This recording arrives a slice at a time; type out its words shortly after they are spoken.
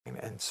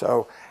And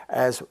so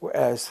as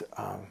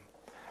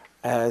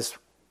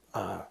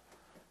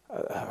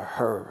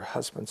her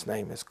husband's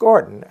name is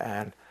Gordon,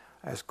 and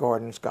as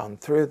Gordon's gone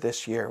through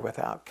this year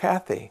without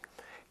Kathy,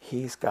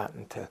 he's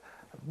gotten to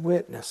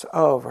witness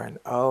over and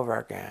over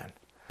again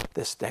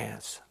this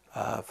dance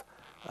of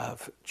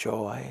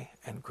joy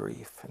and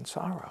grief and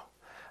sorrow.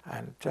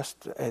 And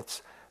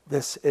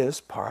this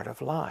is part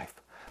of life.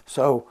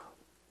 So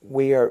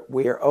we are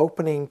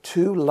opening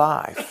to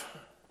life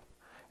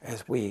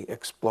as we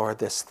explore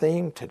this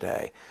theme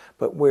today,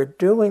 but we're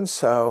doing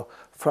so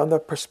from the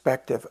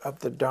perspective of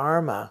the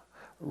Dharma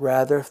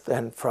rather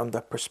than from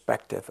the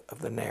perspective of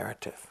the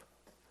narrative.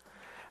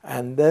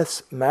 And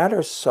this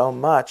matters so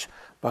much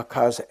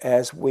because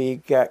as we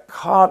get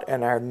caught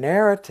in our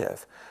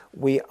narrative,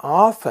 we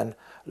often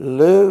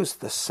lose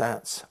the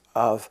sense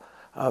of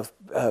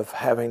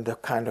having the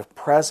kind of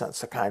presence,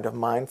 the kind of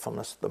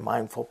mindfulness, the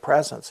mindful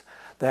presence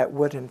that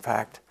would in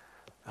fact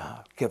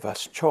give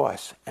us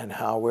choice in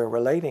how we're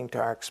relating to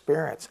our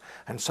experience.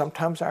 And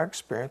sometimes our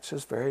experience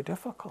is very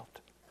difficult.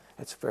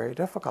 It's very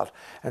difficult.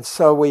 And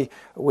so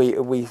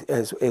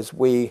as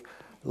we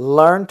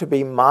learn to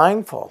be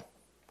mindful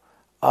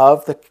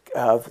of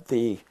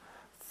the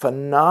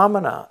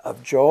phenomena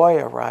of joy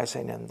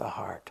arising in the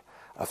heart,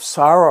 of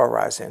sorrow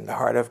arising in the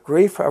heart, of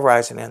grief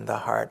arising in the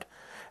heart,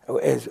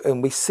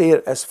 and we see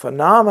it as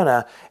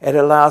phenomena, it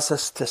allows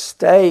us to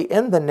stay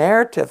in the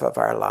narrative of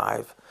our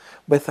life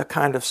with a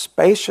kind of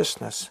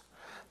spaciousness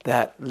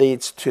that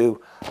leads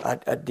to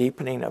a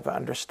deepening of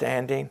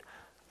understanding,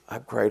 a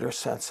greater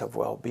sense of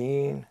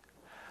well-being,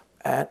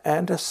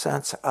 and a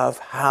sense of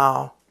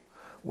how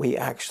we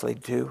actually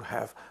do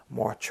have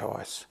more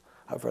choice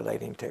of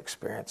relating to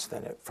experience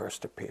than it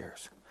first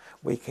appears.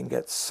 We can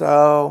get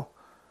so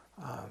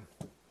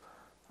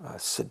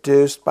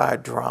seduced by,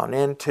 drawn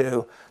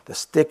into, the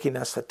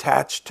stickiness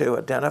attached to,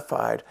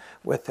 identified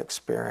with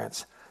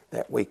experience,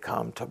 that we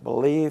come to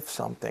believe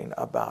something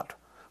about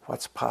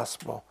what's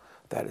possible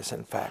that is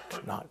in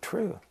fact not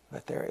true.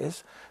 That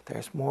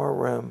there's more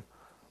room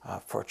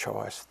for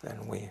choice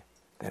than we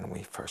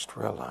first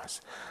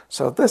realize.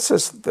 So this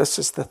is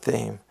the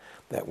theme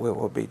that we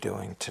will be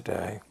doing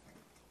today.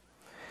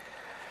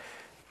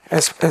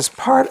 As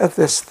part of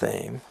this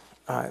theme,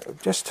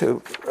 just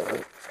to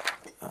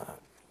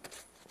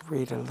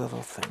read a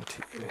little thing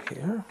to you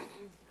here,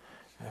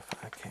 if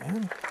I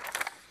can.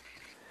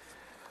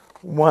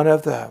 One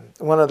of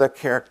the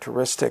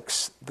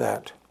characteristics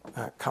that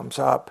comes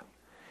up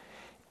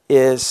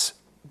is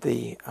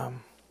the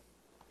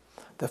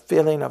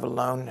feeling of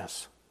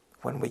aloneness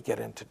when we get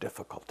into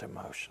difficult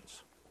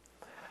emotions.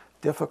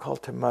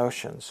 Difficult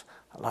emotions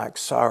like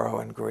sorrow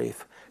and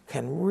grief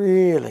can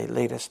really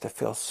lead us to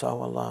feel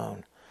so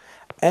alone.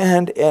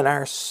 And in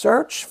our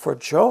search for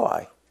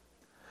joy,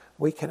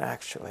 we can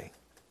actually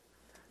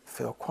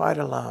feel quite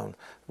alone.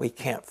 We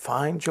can't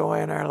find joy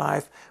in our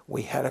life.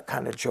 We had a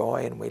kind of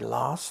joy and we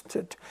lost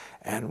it.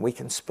 And we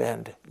can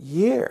spend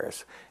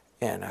years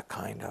in a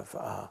kind of,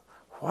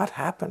 what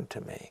happened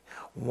to me?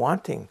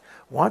 Wanting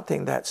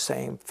that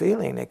same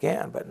feeling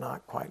again, but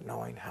not quite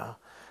knowing how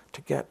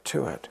to get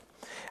to it.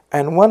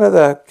 And one of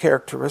the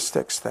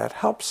characteristics that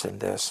helps in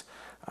this,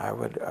 I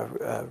would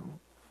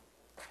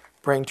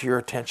bring to your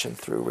attention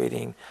through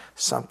reading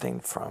something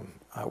from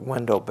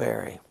Wendell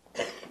Berry.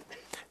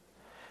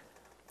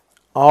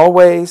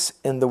 Always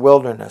in the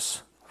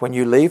wilderness, when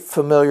you leave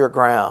familiar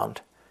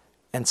ground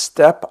and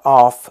step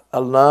off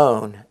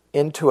alone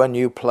into a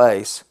new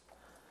place,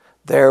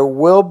 there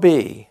will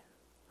be,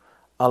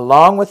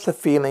 along with the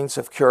feelings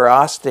of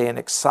curiosity and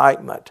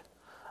excitement,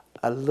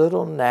 a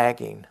little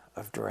nagging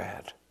of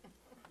dread.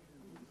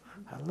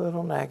 A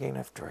little nagging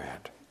of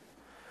dread.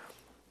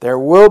 There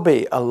will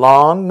be,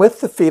 along with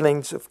the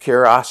feelings of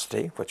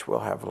curiosity, which we'll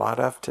have a lot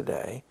of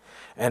today,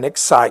 and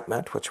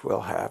excitement, which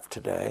we'll have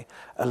today,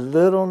 a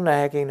little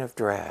nagging of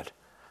dread,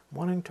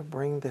 wanting to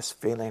bring this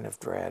feeling of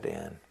dread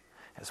in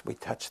as we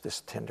touch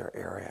this tender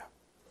area.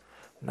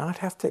 Not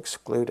have to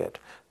exclude it,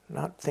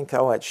 not think,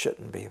 oh, it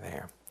shouldn't be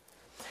there.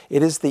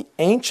 It is the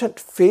ancient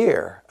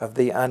fear of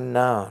the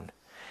unknown,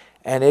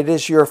 and it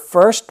is your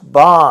first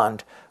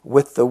bond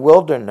with the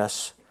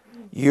wilderness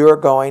you're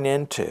going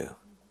into.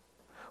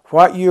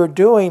 What you're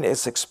doing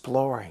is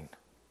exploring.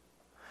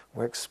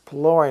 We're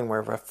exploring,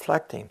 we're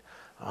reflecting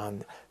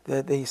on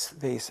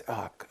these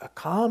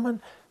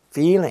common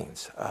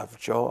feelings of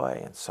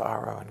joy and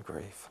sorrow and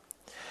grief.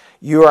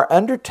 You are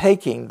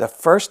undertaking the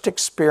first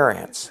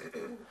experience,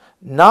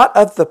 not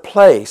of the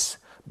place,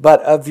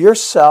 but of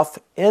yourself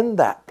in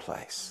that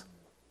place.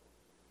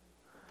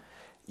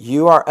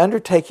 You are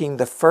undertaking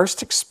the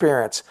first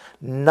experience,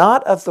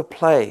 not of the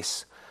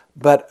place,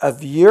 but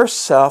of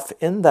yourself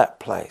in that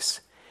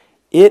place.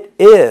 It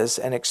is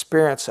an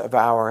experience of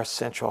our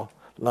essential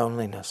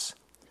loneliness.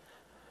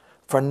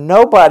 For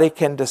nobody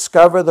can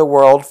discover the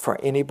world for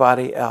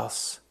anybody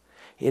else.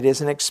 It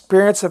is an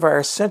experience of our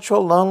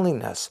essential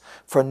loneliness,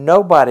 for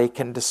nobody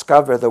can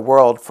discover the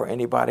world for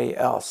anybody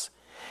else.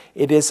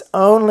 It is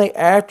only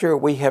after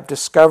we have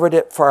discovered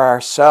it for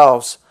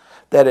ourselves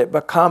that it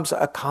becomes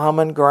a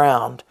common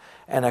ground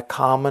and a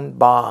common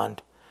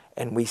bond,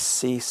 and we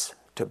cease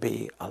to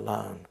be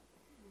alone.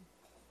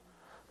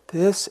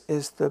 This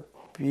is the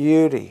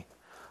beauty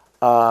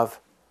of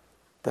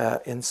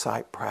the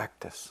insight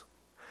practice.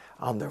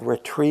 On the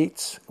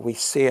retreats, we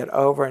see it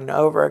over and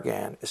over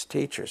again as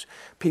teachers.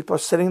 People are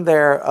sitting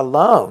there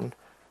alone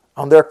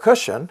on their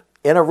cushion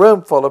in a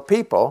room full of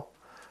people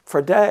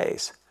for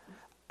days.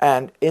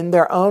 And in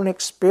their own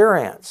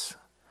experience,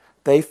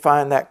 they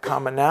find that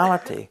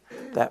commonality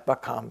that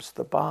becomes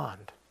the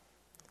bond.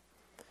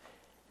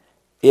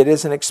 It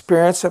is an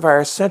experience of our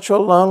essential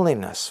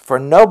loneliness, for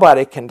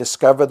nobody can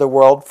discover the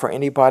world for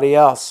anybody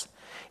else.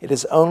 It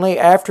is only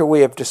after we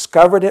have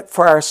discovered it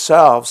for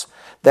ourselves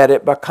that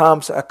it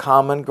becomes a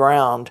common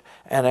ground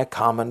and a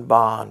common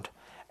bond,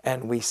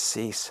 and we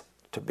cease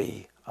to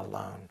be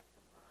alone.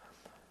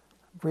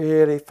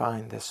 Really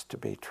find this to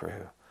be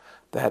true,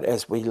 that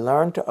as we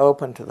learn to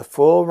open to the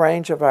full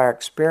range of our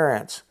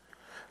experience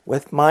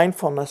with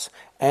mindfulness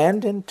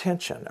and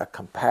intention, a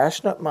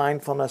compassionate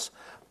mindfulness,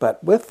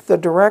 but with the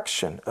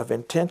direction of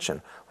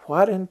intention.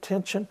 What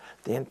intention?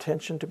 The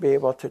intention to be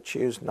able to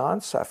choose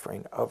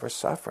non-suffering over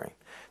suffering.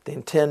 The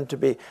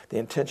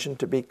intention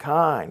to be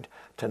kind,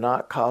 to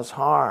not cause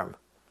harm,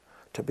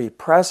 to be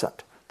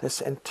present. This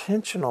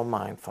intentional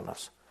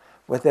mindfulness,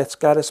 with it's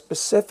got a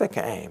specific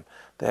aim,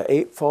 the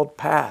Eightfold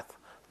Path,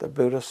 the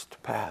Buddhist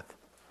path.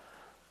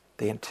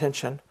 The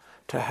intention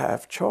to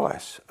have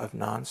choice of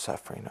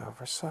non-suffering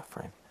over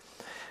suffering.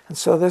 And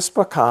so this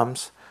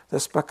becomes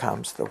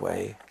the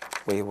way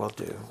we will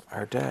do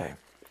our day.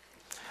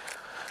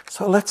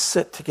 So let's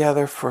sit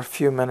together for a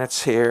few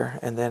minutes here,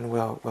 and then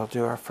we'll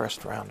do our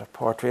first round of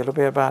poetry. It'll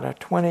be about a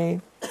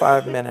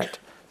 25-minute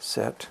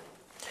sit.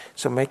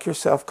 So make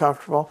yourself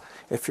comfortable.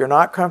 If you're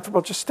not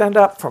comfortable, just stand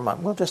up for a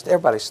moment.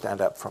 Everybody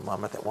stand up for a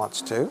moment that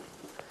wants to,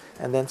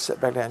 and then sit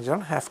back down. You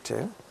don't have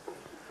to,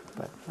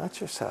 but let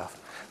yourself.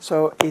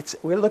 So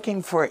we're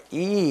looking for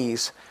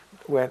ease,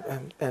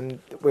 and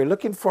we're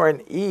looking for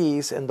an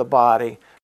ease in the body